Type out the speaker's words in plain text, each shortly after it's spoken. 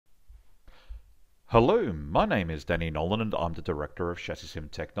Hello, my name is Danny Nolan and I'm the Director of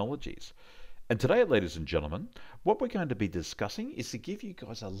ChassisSim Technologies. And today, ladies and gentlemen, what we're going to be discussing is to give you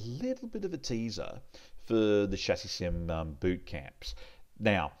guys a little bit of a teaser for the ChassisSim boot camps.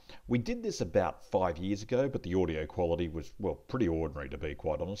 Now, we did this about 5 years ago, but the audio quality was, well, pretty ordinary to be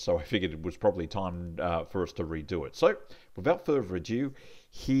quite honest, so I figured it was probably time for us to redo it. So, without further ado,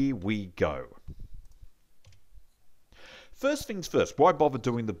 here we go. First things first, why bother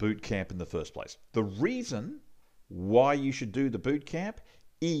doing the boot camp in the first place? The reason why you should do the boot camp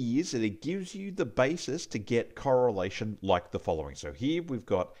is that it gives you the basis to get correlation like the following. So here we've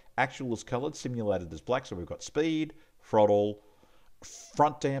got actual as colored, simulated as black. So we've got speed, throttle,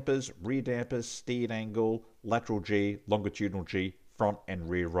 front dampers, rear dampers, steered angle, lateral G, longitudinal G, front and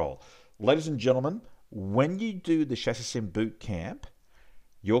rear roll. Ladies and gentlemen, when you do the ChassisSim boot camp,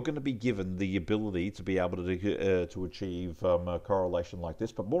 you're going to be given the ability to be able to achieve a correlation like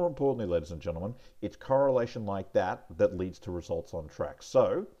this. But more importantly, ladies and gentlemen, it's correlation like that that leads to results on track.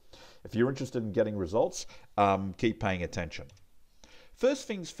 So if you're interested in getting results, keep paying attention. First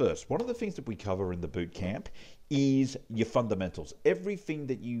things first, one of the things that we cover in the boot camp is your fundamentals. Everything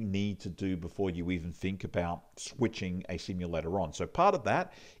that you need to do before you even think about switching a simulator on. So part of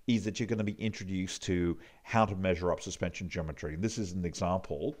that is that you're going to be introduced to how to measure up suspension geometry. This is an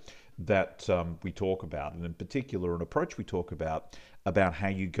example that we talk about, and in particular an approach we talk about how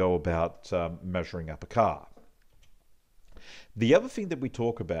you go about measuring up a car. The other thing that we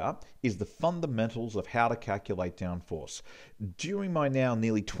talk about is the fundamentals of how to calculate downforce. During my now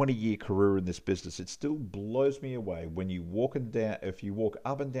nearly 20-year career in this business, it still blows me away when you if you walk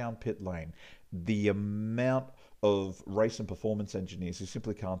up and down pit lane, the amount of race and performance engineers who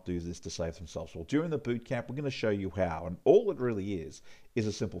simply can't do this to save themselves. Well, during the boot camp, we're going to show you how, and all it really is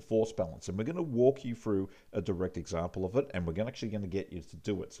a simple force balance, and we're going to walk you through a direct example of it, and we're actually going to get you to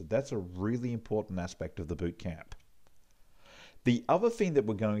do it. So that's a really important aspect of the boot camp. The other thing that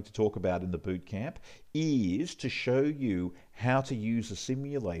we're going to talk about in the boot camp is to show you how to use a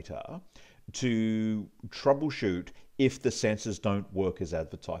simulator to troubleshoot if the sensors don't work as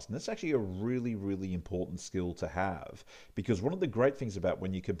advertised. And that's actually a really, really important skill to have, because one of the great things about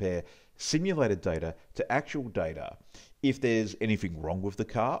when you compare simulated data to actual data, if there's anything wrong with the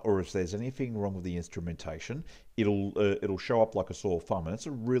car or if there's anything wrong with the instrumentation, it'll show up like a sore thumb. And it's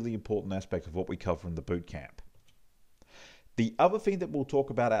a really important aspect of what we cover in the boot camp. The other thing that we'll talk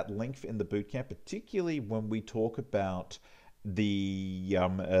about at length in the bootcamp, particularly when we talk about the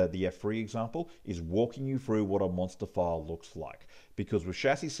F3 example, is walking you through what a monster file looks like. Because with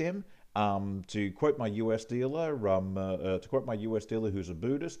ChassisSim, to quote my US dealer, who's a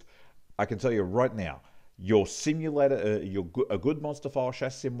Buddhist, I can tell you right now, your simulator, a good monster file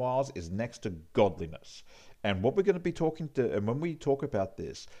ChassisSim wise is next to godliness. And what we're going to be talking to, and when we talk about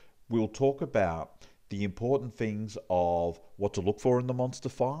this, we'll talk about the important things of what to look for in the monster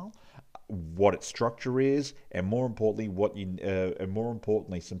file, what its structure is, and more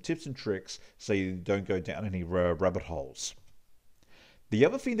importantly, some tips and tricks so you don't go down any rabbit holes. The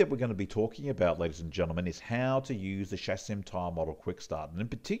other thing that we're going to be talking about, ladies and gentlemen, is how to use the ChassisSim Tyre Model Quick Start. And in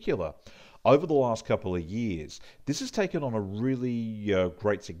particular, over the last couple of years, this has taken on a really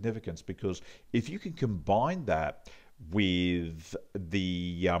great significance, because if you can combine that with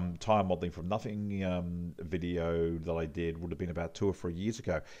the tyre modeling from nothing video that I did, would have been about 2 or 3 years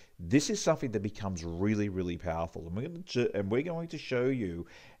ago. This is something that becomes really, really powerful, and we're going to show you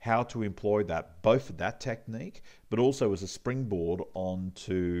how to employ that, both for that technique, but also as a springboard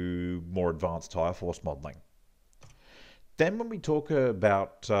onto more advanced tyre force modeling. Then when we talk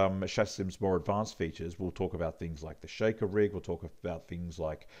about ChassisSim's more advanced features, we'll talk about things like the shaker rig, we'll talk about things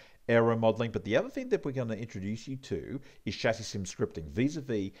like aero modeling, but the other thing that we're going to introduce you to is ChassisSim scripting,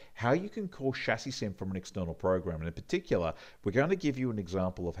 vis-a-vis how you can call ChassisSim from an external program. And in particular, we're going to give you an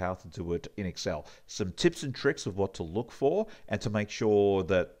example of how to do it in Excel, some tips and tricks of what to look for, and to make sure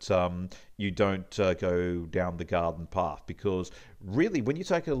that you don't go down the garden path. Because really, when you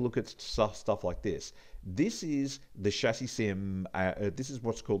take a look at stuff like this, this is the ChassisSim, this is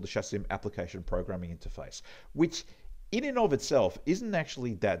what's called the ChassisSim application programming interface, which in and of itself isn't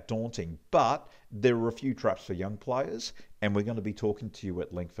actually that daunting, but there are a few traps for young players, and we're going to be talking to you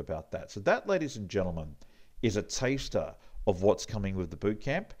at length about that. So that, ladies and gentlemen, is a taster of what's coming with the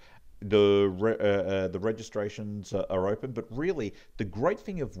bootcamp. The registrations are open, but really the great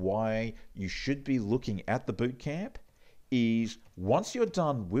thing of why you should be looking at the bootcamp is once you're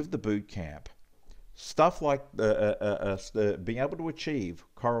done with the bootcamp, stuff like being able to achieve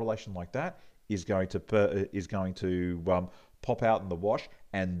correlation like that is going to pop out in the wash,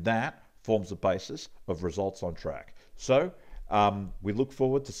 and that forms the basis of results on track. So We look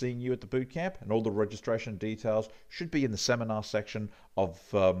forward to seeing you at the bootcamp, and all the registration details should be in the seminar section of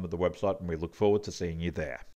the website, and we look forward to seeing you there.